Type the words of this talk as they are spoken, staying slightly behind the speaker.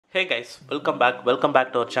Hey guys, welcome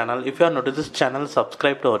back to our channel. If you are new to this channel,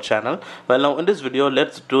 subscribe to our channel. Well, now in this video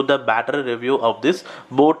let's do the battery review of this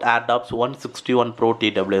Boat Airdopes 161 Pro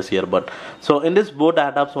TWS earbud. So in this Boat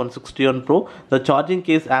Airdopes 161 Pro, the charging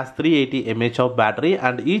case has 380 mAh of battery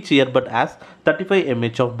and each earbud has 35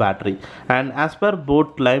 mAh of battery. And as per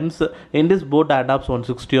Boat claims, in this Boat Airdopes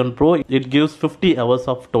 161 Pro, it gives 50 hours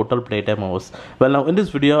of total playtime hours. Well, now in this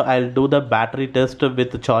video I'll do the battery test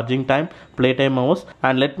with charging time, playtime hours,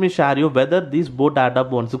 and let me share you whether this Boat Airdopes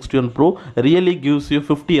 161 Pro really gives you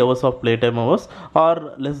 50 hours of playtime hours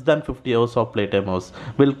or less than 50 hours of playtime hours.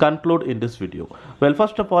 We'll conclude in this video. Well,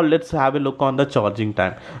 first of all, let's have a look on the charging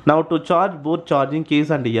time. Now to charge both charging case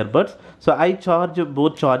and earbuds, so I charge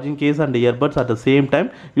both charging case and earbuds at the same time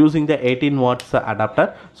using the 18 watts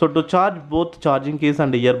adapter. So to charge both charging case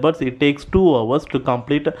and earbuds, it takes 2 hours to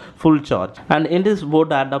complete full charge. And in this Boat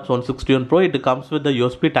Airdopes 161 Pro, it comes with the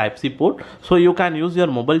USB Type-C port, so you can use your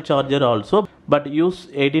mobile charger also, but use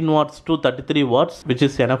 18 watts to 33 watts, which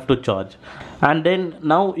is enough to charge. And then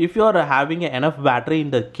now if you are having enough battery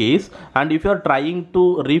in the case and if you are trying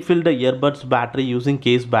to refill the earbuds battery using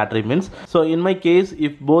case battery means, so in my case,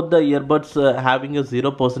 if both the earbuds having a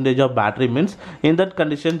 0% of battery means, in that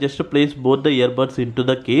condition just to place both the earbuds into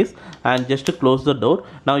the case and just to close the door.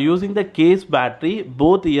 Now using the case battery,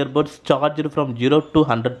 both earbuds charged from 0 to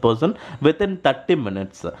 100% within 30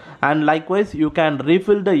 minutes. And likewise you can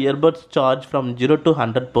refill the earbuds charge from 0 to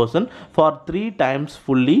 100% for 3 times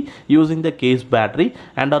fully using the case battery,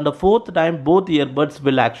 and on the 4th time both earbuds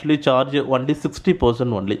will actually charge only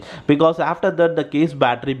 60% only, because after that the case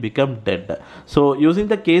battery become dead. So using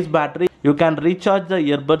the case battery you can recharge the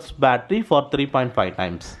earbuds battery for 3.5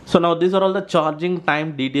 times. So now these are all the charging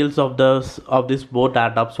time details of this Boat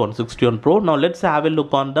Airdopes 161 Pro. Now let's have a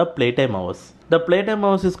look on the playtime hours. The playtime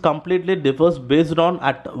hours is completely differs based on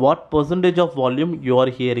at what percentage of volume you are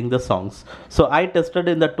hearing the songs. So I tested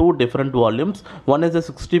in the 2 different volumes. One is a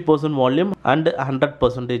 60% volume and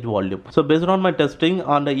 100% volume. So based on my testing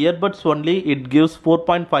on the earbuds only, it gives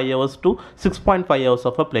 4.5 hours to 6.5 hours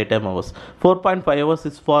of a playtime hours. 4.5 hours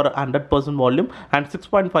is for 100% volume and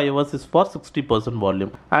 6.5 hours is for 60%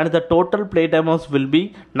 volume. And the total playtime hours will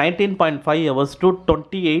be 19.5 hours to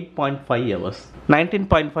 28.5 hours.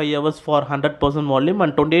 19.5 hours for 100% volume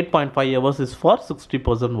and 28.5 hours is for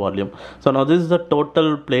 60% volume. So now this is the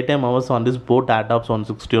total playtime hours on this Boat Airdopes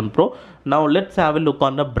 161 Pro. Now let's have a look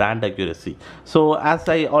on the brand accuracy. So as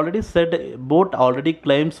I already said, Boat already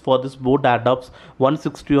claims for this Boat Airdopes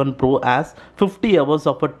 161 Pro as 50 hours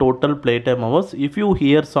of a total playtime hours if you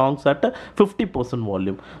hear songs at 50%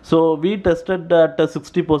 volume. So we tested at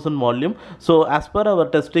 60% volume. So as per our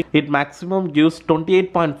testing, it maximum gives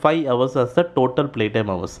 28.5 hours as the total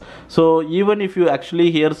playtime hours. So even if you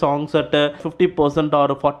actually hear songs at 50%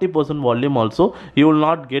 or 40% volume also, you will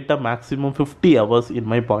not get a maximum 50 hours in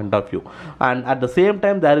my point of view. And at the same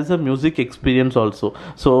time there is a music experience also.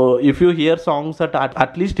 So if you hear songs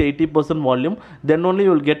at least 80% volume, then only you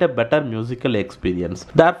will get a better musical experience.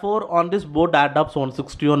 Therefore on this Boat Airdopes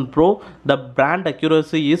 161 Pro, the brand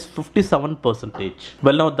accuracy is 57%.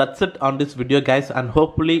 Well, now that's it on this video guys, and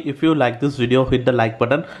hopefully if you like this video, hit the like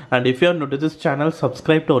button, and if you are new to this channel,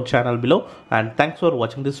 subscribe to our channel below, and thanks for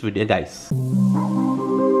watching this video guys.